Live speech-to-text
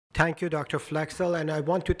Thank you, Dr. Flexel, and I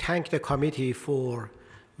want to thank the committee for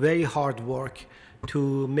very hard work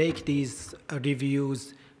to make these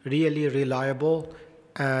reviews really reliable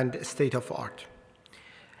and state-of-art.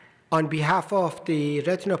 On behalf of the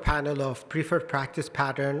retinal panel of preferred practice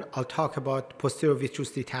pattern, I'll talk about posterior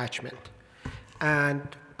vitreous detachment.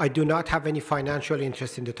 And I do not have any financial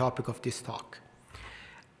interest in the topic of this talk.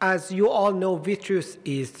 As you all know, vitreous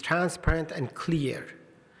is transparent and clear.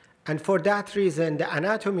 And for that reason, the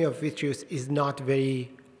anatomy of vitreous is not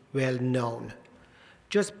very well known.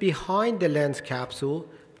 Just behind the lens capsule,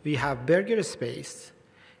 we have Berger space,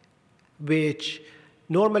 which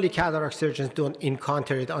normally cataract surgeons don't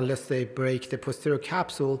encounter it unless they break the posterior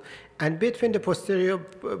capsule. And between the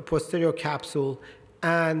posterior capsule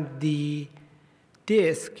and the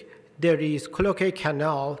disc, there is colloquial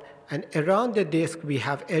canal, and around the disc, we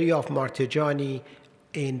have area of Marteggiani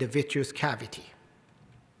in the vitreous cavity.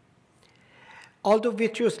 Although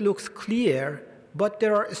vitreous looks clear, but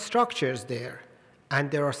there are structures there, and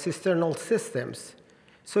there are cysternal systems.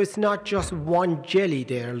 So it's not just one jelly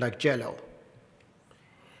there like jello.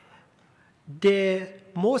 The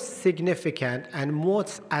most significant and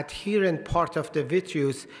most adherent part of the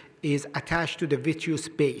vitreous is attached to the vitreous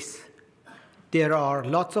base. There are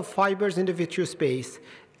lots of fibers in the vitreous base,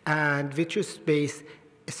 and vitreous base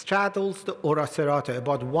straddles the ora serrata,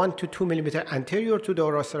 about 1 to 2 millimeter anterior to the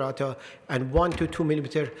ora serrata and 1 to 2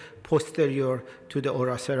 millimeter posterior to the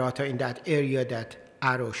ora serrata in that area that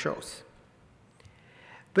arrow shows.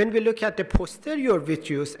 When we look at the posterior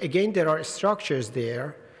vitreous, again, there are structures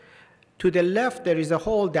there. To the left, there is a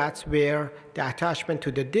hole. That's where the attachment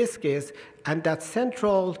to the disc is, and that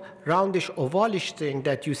central roundish ovalish thing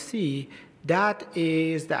that you see, that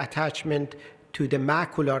is the attachment to the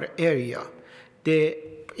macular area.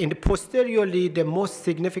 Posteriorly, the most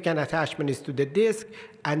significant attachment is to the disc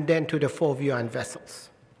and then to the fovea and vessels.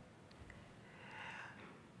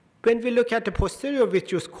 When we look at the posterior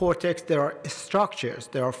vitreous cortex, there are structures.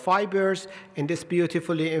 There are fibers in this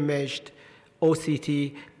beautifully imaged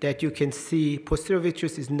OCT that you can see. Posterior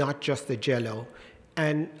vitreous is not just the jello.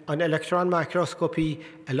 And on electron microscopy,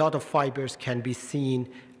 a lot of fibers can be seen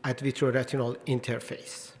at vitreoretinal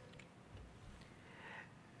interface.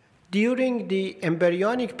 During the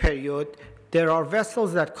embryonic period, there are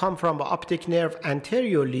vessels that come from the optic nerve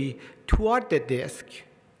anteriorly toward the disc.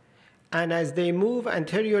 And as they move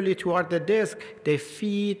anteriorly toward the disc, they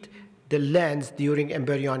feed the lens during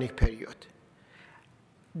embryonic period.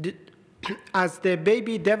 As the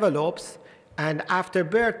baby develops, and after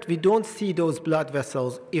birth, we don't see those blood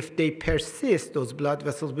vessels. If they persist, those blood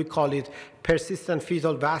vessels, we call it persistent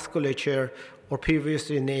fetal vasculature, or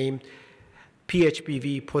previously named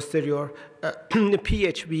PHBV,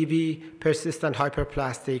 PHBV, persistent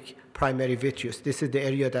hyperplastic primary vitreous. This is the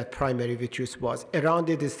area that primary vitreous was. Around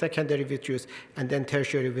it is secondary vitreous, and then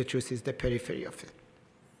tertiary vitreous is the periphery of it.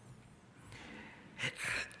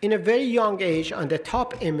 In a very young age, on the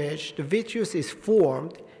top image, the vitreous is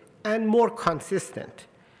formed and more consistent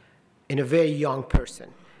in a very young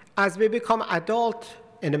person. As we become adult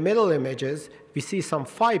in the middle images, we see some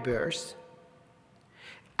fibers.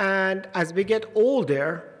 And as we get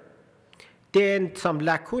older, then some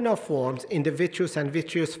lacuna forms in the vitreous, and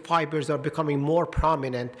vitreous fibers are becoming more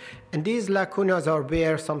prominent. And these lacunas are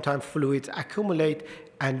where sometimes fluids accumulate,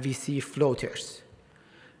 and we see floaters.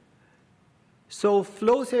 So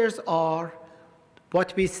floaters are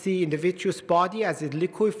what we see in the vitreous body as it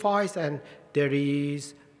liquefies, and there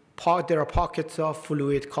are pockets of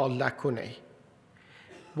fluid called lacunae.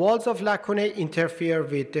 Walls of lacunae interfere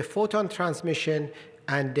with the photon transmission,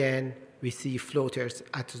 and then we see floaters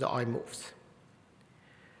as the eye moves.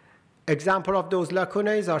 Example of those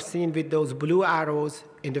lacunae are seen with those blue arrows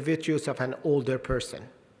in the vitreous of an older person.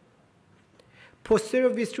 Posterior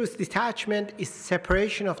vitreous detachment is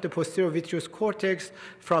separation of the posterior vitreous cortex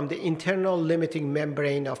from the internal limiting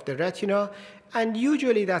membrane of the retina, and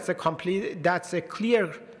usually that's a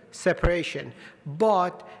clear separation.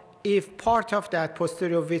 But if part of that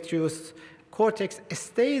posterior vitreous cortex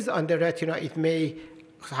stays on the retina, it may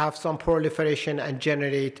have some proliferation and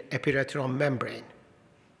generate epiretinal membrane.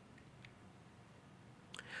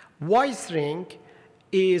 Weiss ring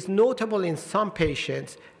is notable in some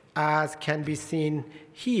patients, as can be seen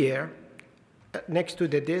here next to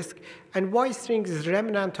the disc. And Weiss ring is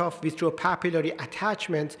remnant of vitreopapillary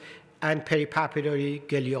attachment and peripapillary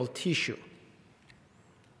glial tissue.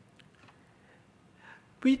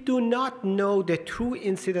 We do not know the true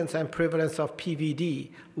incidence and prevalence of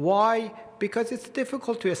PVD. Why? Because it's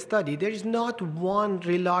difficult to study. There is not one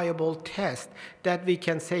reliable test that we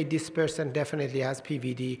can say this person definitely has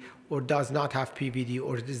PVD or does not have PVD,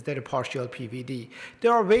 or is there a partial PVD.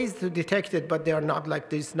 There are ways to detect it, but they are not like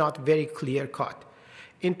this, not very clear cut.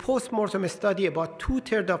 In post-mortem study, about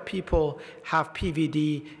 2/3 of people have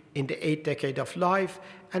PVD in the 8th decade of life,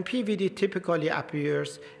 and PVD typically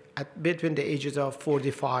appears between the ages of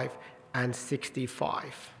 45 and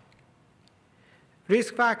 65.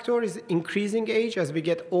 Risk factor is increasing age. As we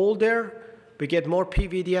get older, we get more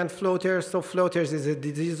PVD and floaters. So floaters is a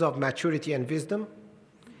disease of maturity and wisdom.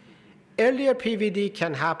 Earlier PVD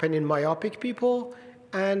can happen in myopic people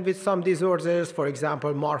and with some disorders, for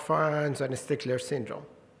example, Marfan's and Stickler syndrome.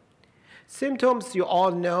 Symptoms you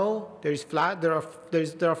all know.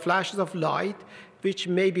 There are flashes of light, which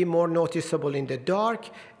may be more noticeable in the dark,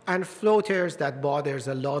 and floaters that bothers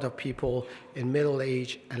a lot of people in middle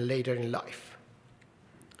age and later in life.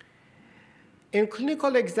 In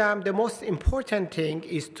clinical exam, the most important thing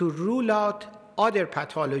is to rule out other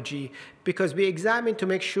pathology, because we examine to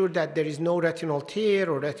make sure that there is no retinal tear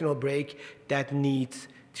or retinal break that needs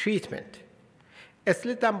treatment. A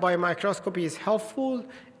slit lamp biomicroscopy is helpful.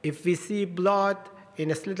 If we see blood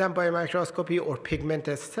in a slit lamp biomicroscopy or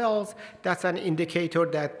pigmented cells, that's an indicator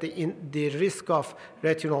that the risk of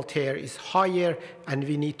retinal tear is higher, and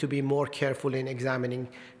we need to be more careful in examining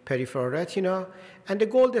peripheral retina. And the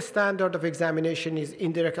gold standard of examination is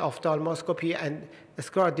indirect ophthalmoscopy and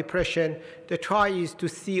scar depression. The try is to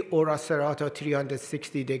see ora serrata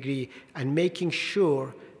 360 degree and making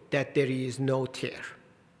sure that there is no tear.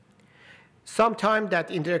 Sometimes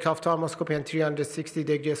that indirect ophthalmoscopy and 360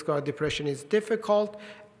 degree scar depression is difficult,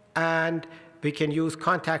 and we can use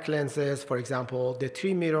contact lenses, for example, the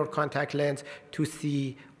 3-mirror contact lens, to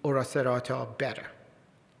see ora serrata better.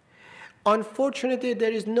 Unfortunately,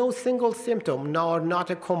 there is no single symptom, nor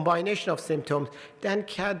not a combination of symptoms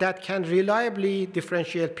that can reliably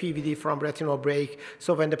differentiate PVD from retinal break.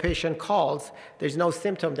 So when the patient calls, there's no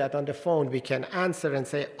symptom that on the phone we can answer and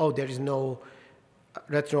say, oh, there is no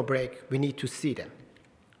retinal break, we need to see them.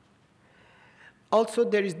 Also,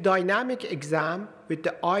 there is dynamic exam with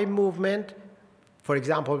the eye movement. For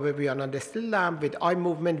example, when we are on the slit lamp, with eye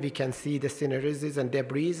movement, we can see the synergies and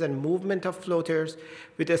debris and movement of floaters.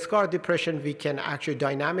 With the scar depression, we can actually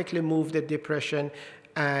dynamically move the depression,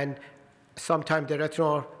 and sometimes the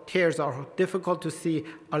retinal tears are difficult to see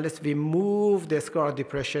unless we move the scar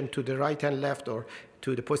depression to the right and left or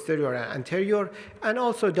to the posterior and anterior. And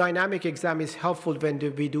also dynamic exam is helpful when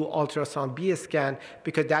we do ultrasound B scan,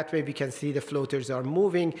 because that way we can see the floaters are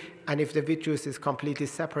moving and if the vitreous is completely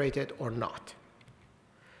separated or not.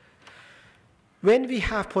 When we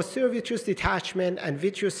have posterior vitreous detachment and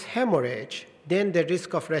vitreous hemorrhage, then the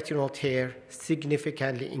risk of retinal tear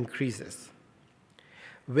significantly increases.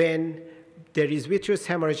 When there is vitreous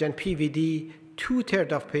hemorrhage and PVD,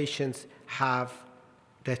 2/3 of patients have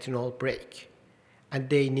retinal break, and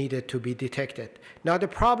they needed to be detected. Now the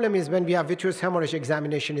problem is when we have vitreous hemorrhage,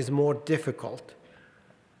 examination is more difficult.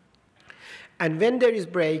 And when there is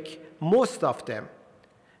break, most of them,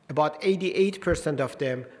 about 88% of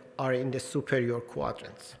them, are in the superior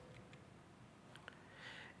quadrants.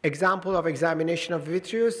 Example of examination of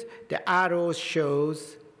vitreous, the arrows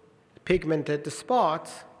shows pigmented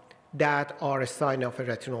spots that are a sign of a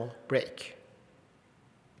retinal break.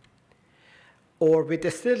 Or with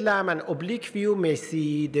the slit lamp and oblique view may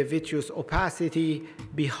see the vitreous opacity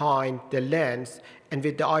behind the lens, and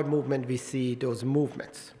with the eye movement we see those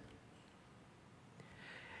movements.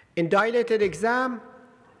 In dilated exam,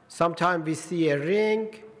 sometimes we see a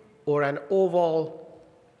ring or an oval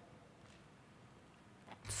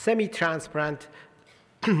semi-transparent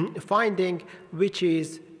finding, which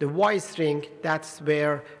is the Weiss ring. That's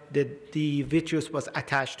where the vitreous was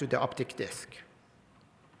attached to the optic disc.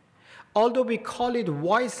 Although we call it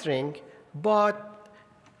Weiss ring, but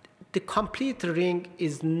the complete ring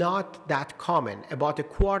is not that common. About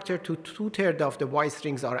 1/4 to 2/3 of the Weiss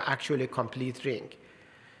rings are actually a complete ring.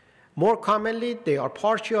 More commonly, they are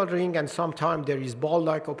partial ring, and sometimes there is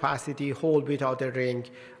ball-like opacity, hole without a ring,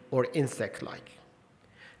 or insect-like.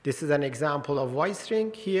 This is an example of Weiss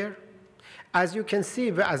ring here. As you can see,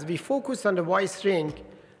 as we focus on the Weiss ring,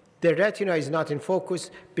 the retina is not in focus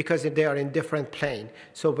because they are in different plane.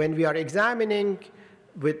 So when we are examining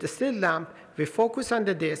with the slit lamp, we focus on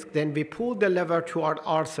the disc, then we pull the lever toward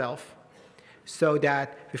ourselves so that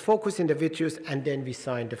we focus in the vitreous, and then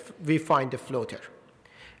we find the floater.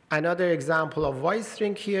 Another example of Weiss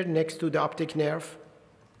ring here next to the optic nerve.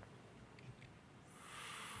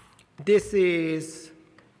 This is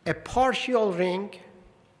a partial ring,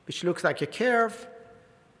 which looks like a curve,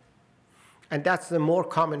 and that's the more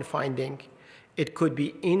common finding. It could be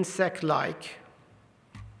insect-like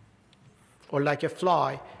or like a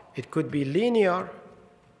fly. It could be linear,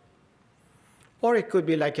 or it could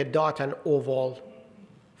be like a dot and oval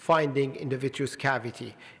finding in the vitreous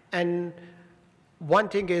cavity. And one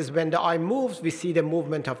thing is when the eye moves, we see the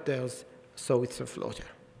movement of those, so it's a floater.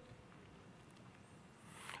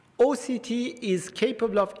 OCT is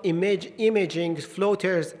capable of imaging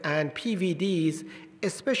floaters and PVDs,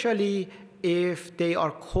 especially if they are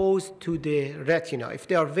close to the retina. If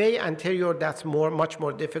they are way anterior, that's much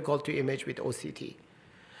more difficult to image with OCT.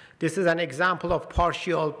 This is an example of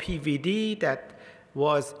partial PVD that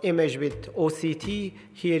was imaged with OCT.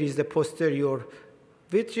 Here is the posterior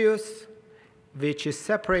vitreous, which is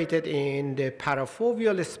separated in the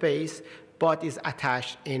parafoveal space, but is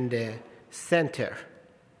attached in the center.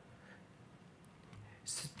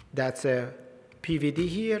 That's a PVD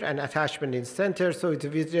here, and attachment in center, so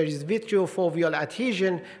there is vitreofoveal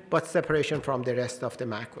adhesion, but separation from the rest of the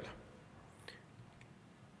macula.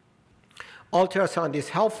 Ultrasound is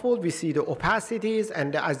helpful. We see the opacities,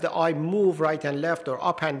 and as the eye moves right and left or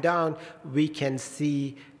up and down, we can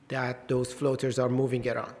see that those floaters are moving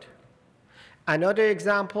around. Another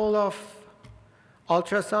example of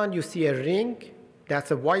ultrasound, you see a ring. That's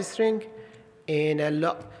a Weiss ring. In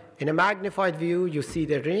a magnified view, you see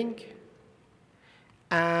the ring.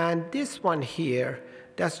 And this one here,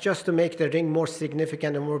 that's just to make the ring more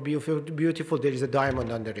significant and more beautiful. There is a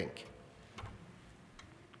diamond on the ring.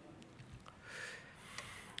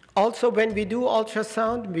 Also, when we do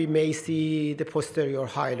ultrasound, we may see the posterior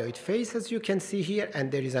hyaloid face, as you can see here,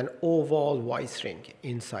 and there is an oval Weiss ring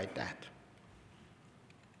inside that.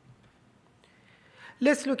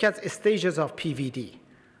 Let's look at stages of PVD.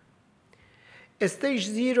 Stage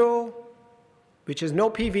 0, which is no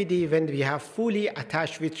PVD, when we have fully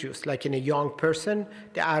attached vitreous, like in a young person,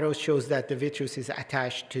 the arrow shows that the vitreous is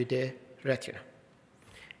attached to the retina.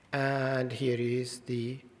 And here is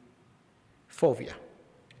the fovea.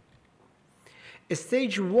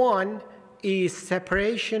 Stage 1 is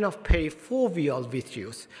separation of perifoveal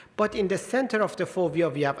vitreous, but in the center of the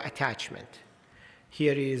fovea we have attachment.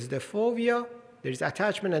 Here is the fovea, there is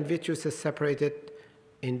attachment, and vitreous is separated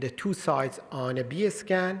in the two sides on a B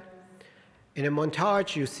scan. In a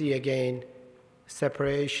montage, you see again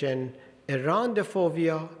separation around the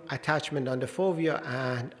fovea, attachment on the fovea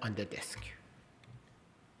and on the disc.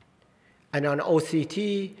 And on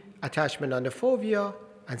OCT, attachment on the fovea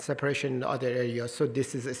and separation in the other areas. So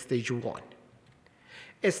this is a stage 1.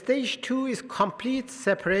 Stage 2 is complete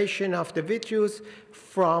separation of the vitreous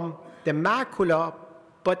from the macula,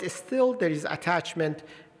 but still there is attachment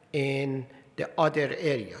in the other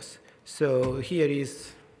areas. So here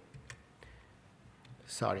is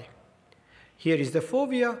the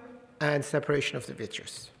fovea and separation of the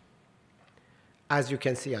vitreous, as you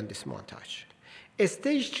can see on this montage.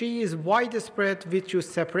 Stage 3 is widespread vitreous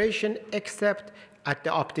separation except at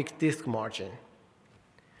the optic disc margin.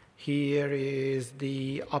 Here is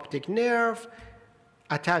the optic nerve,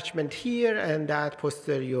 attachment here, and that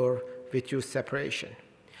posterior vitreous separation.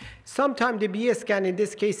 Sometimes the B scan in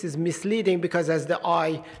this case is misleading because as the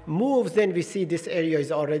eye moves, then we see this area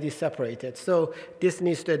is already separated. So this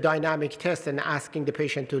needs a dynamic test and asking the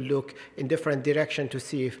patient to look in different direction to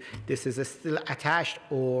see if this is still attached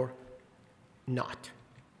or not.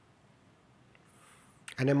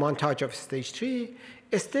 And a montage of stage 3.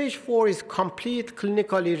 Stage 4 is complete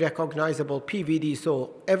clinically recognizable PVD,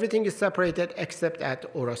 so everything is separated except at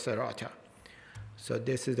ora serrata. So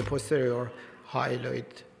this is the posterior hyaloid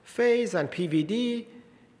phase and PVD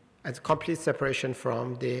and complete separation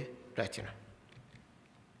from the retina.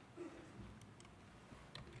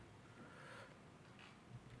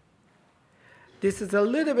 This is a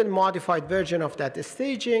little bit modified version of that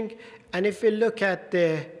staging, and if we look at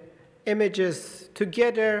the images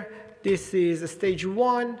together, this is stage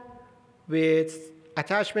 1 with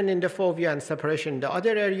attachment in the fovea and separation in the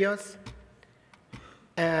other areas,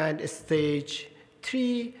 and stage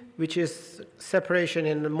 3, which is separation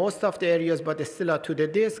in most of the areas but still to the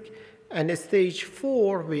disc, and stage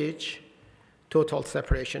 4, which total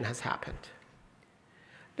separation has happened.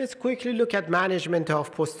 Let's quickly look at management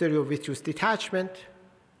of posterior vitreous detachment.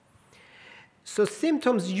 So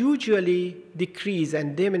symptoms usually decrease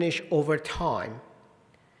and diminish over time.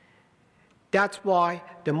 That's why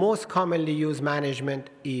the most commonly used management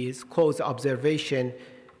is close observation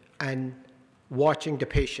and watching the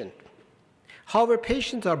patient. However,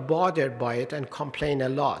 patients are bothered by it and complain a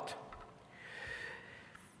lot.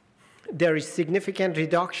 There is significant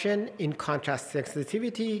reduction in contrast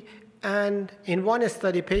sensitivity, and in one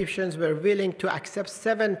study, patients were willing to accept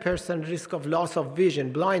 7% risk of loss of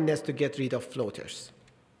vision, blindness, to get rid of floaters.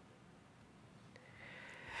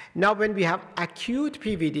 Now, when we have acute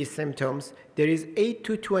PVD symptoms, there is 8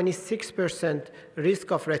 to 26%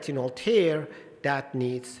 risk of retinal tear that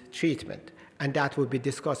needs treatment, and that will be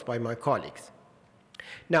discussed by my colleagues.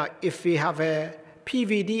 Now, if we have a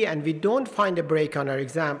PVD and we don't find a break on our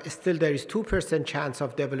exam, still there is 2% chance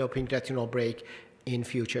of developing retinal break in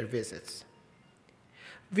future visits.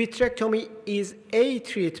 Vitrectomy is a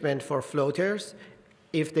treatment for floaters.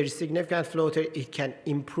 If there is significant floater, it can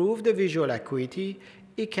improve the visual acuity.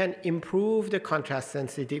 It can improve the contrast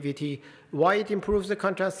sensitivity. Why it improves the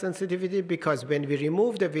contrast sensitivity? Because when we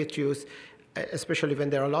remove the vitreous, especially when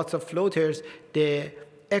there are lots of floaters, the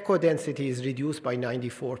echo density is reduced by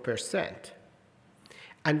 94%.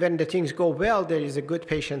 And when the things go well, there is a good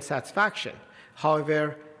patient satisfaction.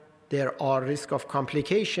 However, there are risk of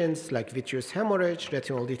complications like vitreous hemorrhage,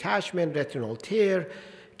 retinal detachment, retinal tear,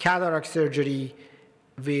 cataract surgery,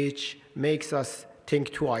 which makes us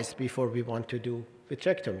think twice before we want to do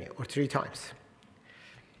vitrectomy, or 3 times.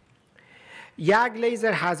 YAG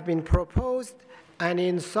laser has been proposed, and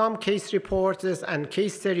in some case reports and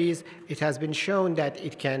case studies, it has been shown that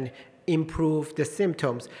it can improve the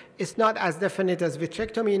symptoms. It's not as definite as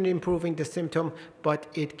vitrectomy in improving the symptom, but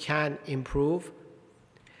it can improve.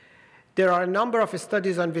 There are a number of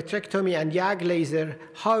studies on vitrectomy and YAG laser.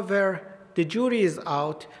 However, the jury is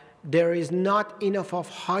out. There is not enough of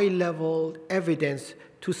high-level evidence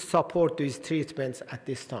to support these treatments at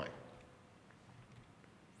this time.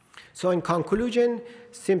 So in conclusion,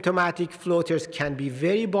 symptomatic floaters can be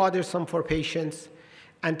very bothersome for patients,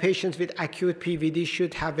 and patients with acute PVD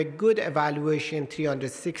should have a good evaluation,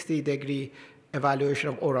 360-degree evaluation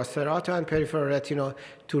of ora serrata and peripheral retina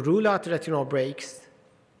to rule out retinal breaks.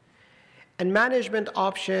 And management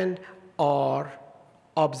options are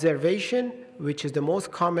observation, which is the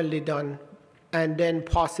most commonly done, and then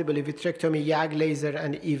possibly vitrectomy, YAG laser,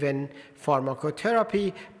 and even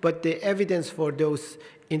pharmacotherapy. But the evidence for those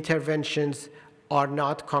interventions are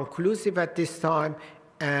not conclusive at this time,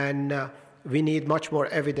 and we need much more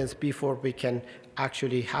evidence before we can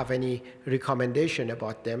actually have any recommendation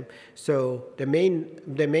about them. So the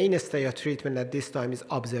mainstay of treatment at this time is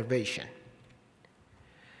observation.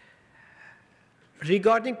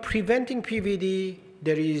 Regarding preventing PVD,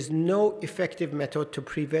 there is no effective method to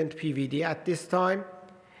prevent PVD at this time.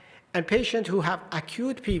 And patients who have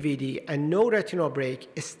acute PVD and no retinal break,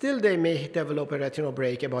 still they may develop a retinal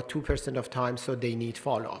break about 2% of time, so they need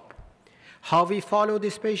follow-up. How we follow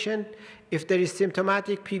this patient? If there is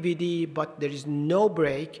symptomatic PVD but there is no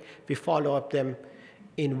break, we follow up them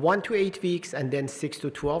in 1 to 8 weeks and then 6 to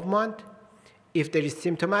 12 months. If there is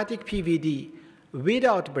symptomatic PVD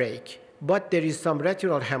without break, but there is some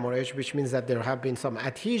retinal hemorrhage, which means that there have been some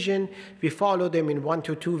adhesion, we follow them in 1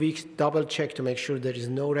 to 2 weeks, double check to make sure there is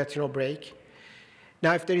no retinal break.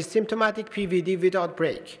 Now, if there is symptomatic PVD without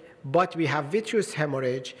break, but we have vitreous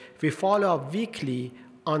hemorrhage, we follow up weekly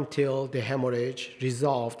until the hemorrhage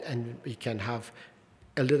resolved and we can have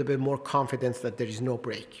a little bit more confidence that there is no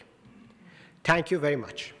break. Thank you very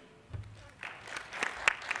much.